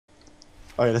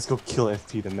Alright, let's go kill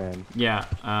FP the man. Yeah,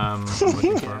 I'm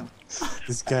looking for him.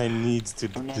 This guy needs to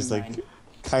just like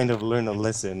kind of learn a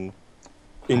lesson,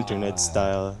 internet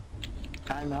style.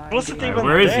 Wasn't even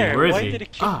Where is he? there. Where is Why he? did he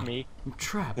kill me? I'm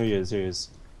trapped. Here he is, here he is.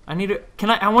 I need to. Can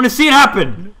I want to see it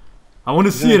happen! I want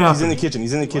to see it happen! He's in the kitchen,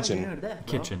 he's in the kitchen.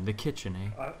 The kitchen, eh?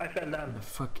 I fell down. The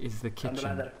fuck is the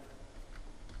kitchen?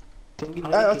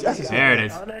 There it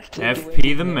is.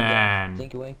 FP the man.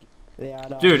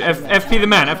 Dude, FP the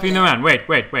man, FP the man. Wait.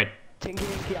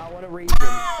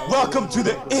 Welcome to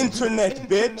the internet,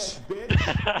 bitch!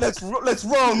 Let's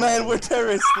roll, man. We're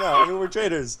terrorists now. I mean, we're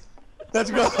traitors. Let's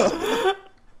go.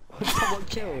 Someone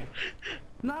killed.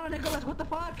 No, Nicholas, what the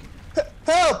fuck?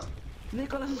 Help!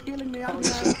 Nicholas is killing me.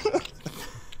 Banzer.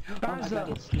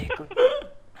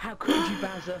 How could you,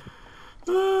 Banzer?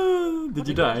 Did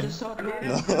you die? No.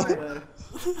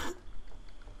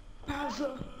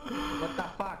 Banzer. What the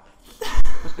fuck?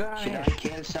 What's going on Should here? I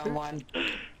kill someone?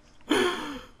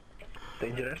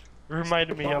 Dangerous.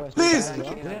 Reminded me of Please! OC.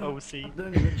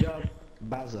 Doing a good job.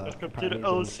 Baza. Welcome to the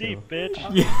OC, bitch.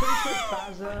 Yeah.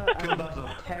 Baza and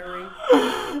Terry.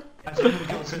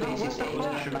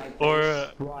 Or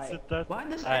Right. is it that? Why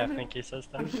does I think he says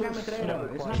that. It's not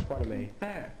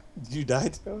fair. Did you die,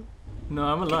 Teo? No,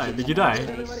 I'm alive. Did you die?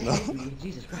 No.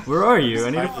 Jesus Christ. Where are you? I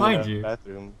need to find you.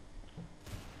 Bathroom.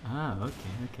 Ah,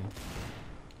 okay.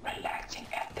 Relaxing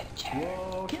at the chair.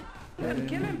 Whoa. Kill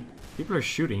him. People are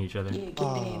shooting each other.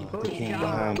 Oh, they came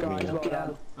behind me.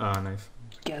 Oh, nice.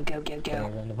 Go.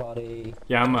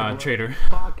 Yeah, I'm a traitor.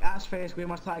 Fuck, ass face, we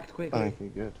must act quickly. Okay,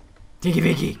 good. Tinky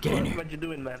Winky, get in here. What you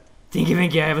doing, man? Tinky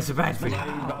Winky, I have a surprise for you.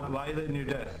 Why the new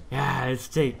death? Yeah, it's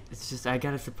just I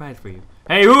got a surprise for you.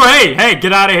 Hey, hey,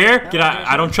 get out of here. Get out.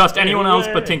 I don't trust anyone else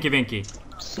but Tinky Winky.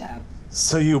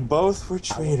 So you both were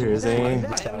traitors, eh?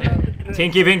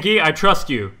 Tinky Winky, I trust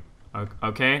you.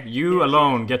 Okay, you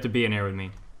alone get to be in here with me.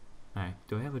 Alright,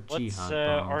 do I have a What's jihad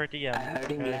bomb?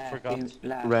 RDM? I forgot.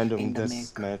 Random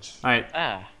death match. Alright,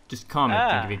 Ah. just calm it,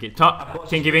 Tinky Winky.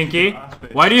 Tinky Winky,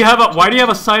 why do you have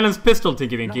a silenced pistol,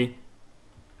 Tinky Winky?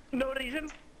 No reason.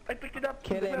 I picked it up.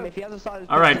 Kill him, if he has a silent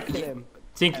Alright, kill him.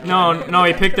 no,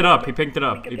 he picked it up.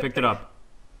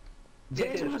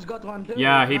 Jason has got one too.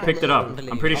 Yeah, he picked it up.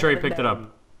 I'm pretty sure he picked it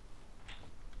up.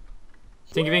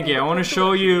 Tinky Winky, I want to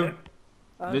show you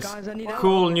this Guys, I need help.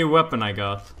 cool new weapon I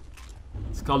got.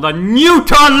 It's called a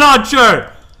Newton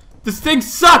launcher! This thing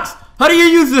sucks! How do you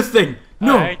use this thing?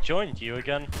 No! I joined you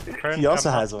again. He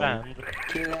also has one.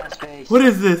 Kill ass face. What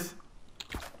is this?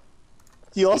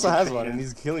 He also has one and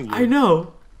he's killing you. I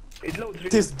know! It loads.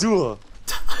 This duel.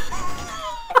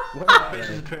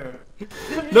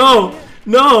 No!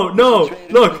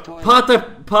 Look!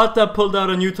 Pata pulled out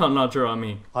a Newton launcher on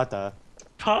me. Hata.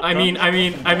 I mean,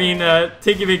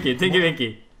 Tinky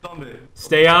Winky.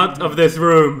 Stay out of this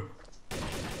room.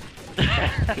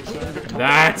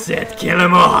 That's it, kill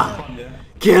them all!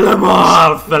 Kill them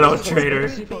all, fellow traitor!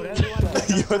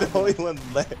 You're the only one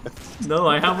left. No,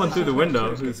 I have one through the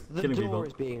window who's killing people.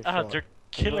 Ah, they're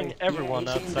killing everyone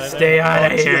outside. Stay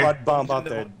out of here! Jihad bomb out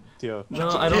there, Teo. No,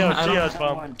 I Jihad don't.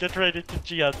 bomb. Get ready to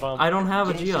jihad bomb. I don't have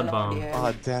a jihad bomb.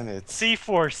 Oh, damn it.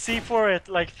 C4 it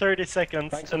like 30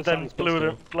 seconds and then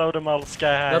blow them all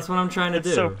sky high. That's what I'm trying to It's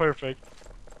do. so perfect.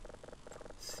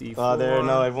 C4. Oh, there,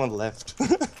 no, everyone left.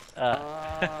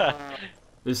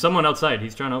 There's someone outside.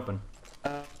 He's trying to open.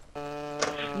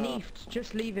 Neeft,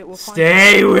 just leave it. We'll find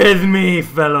Stay with me,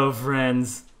 fellow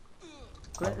friends.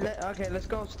 Okay, let's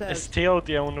go upstairs. Is Theo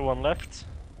the only one left?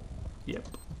 Yep.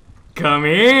 Come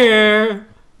here.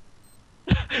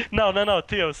 No,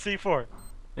 Theo, C4.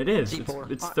 It is. C4.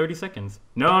 It's 30 seconds.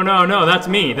 No. That's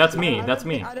me.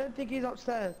 I don't think he's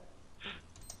upstairs.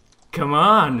 Come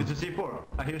on. It's a C4.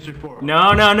 I hear C4.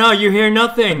 No. You hear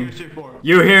nothing. C4.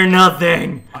 You hear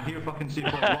nothing. I hear fucking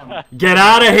C4. One. Get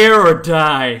out of here or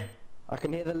die. I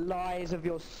can hear the lies of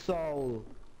your soul.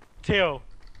 Theo.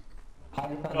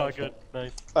 Oh, good.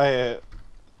 Nice.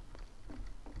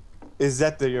 Is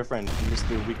that your friend,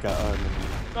 Mr. Wika?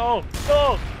 No!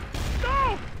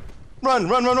 Run!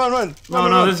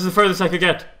 No, this is the furthest I could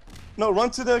get. No, run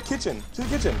to the kitchen.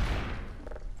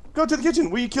 Go to the kitchen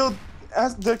where you killed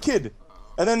the kid.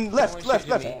 And then left.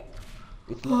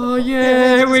 Oh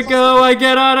yeah, here we go. I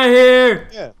get out of here.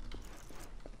 Yeah.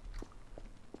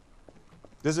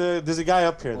 There's a guy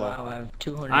up here though. Wow, I have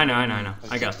 200. I know.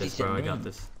 I got this, bro. I got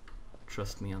this.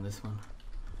 Trust me on this one.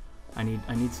 I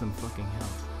need some fucking help.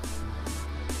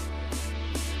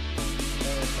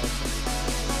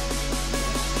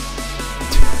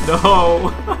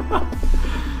 No!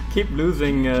 Keep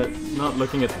losing, not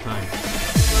looking at the time.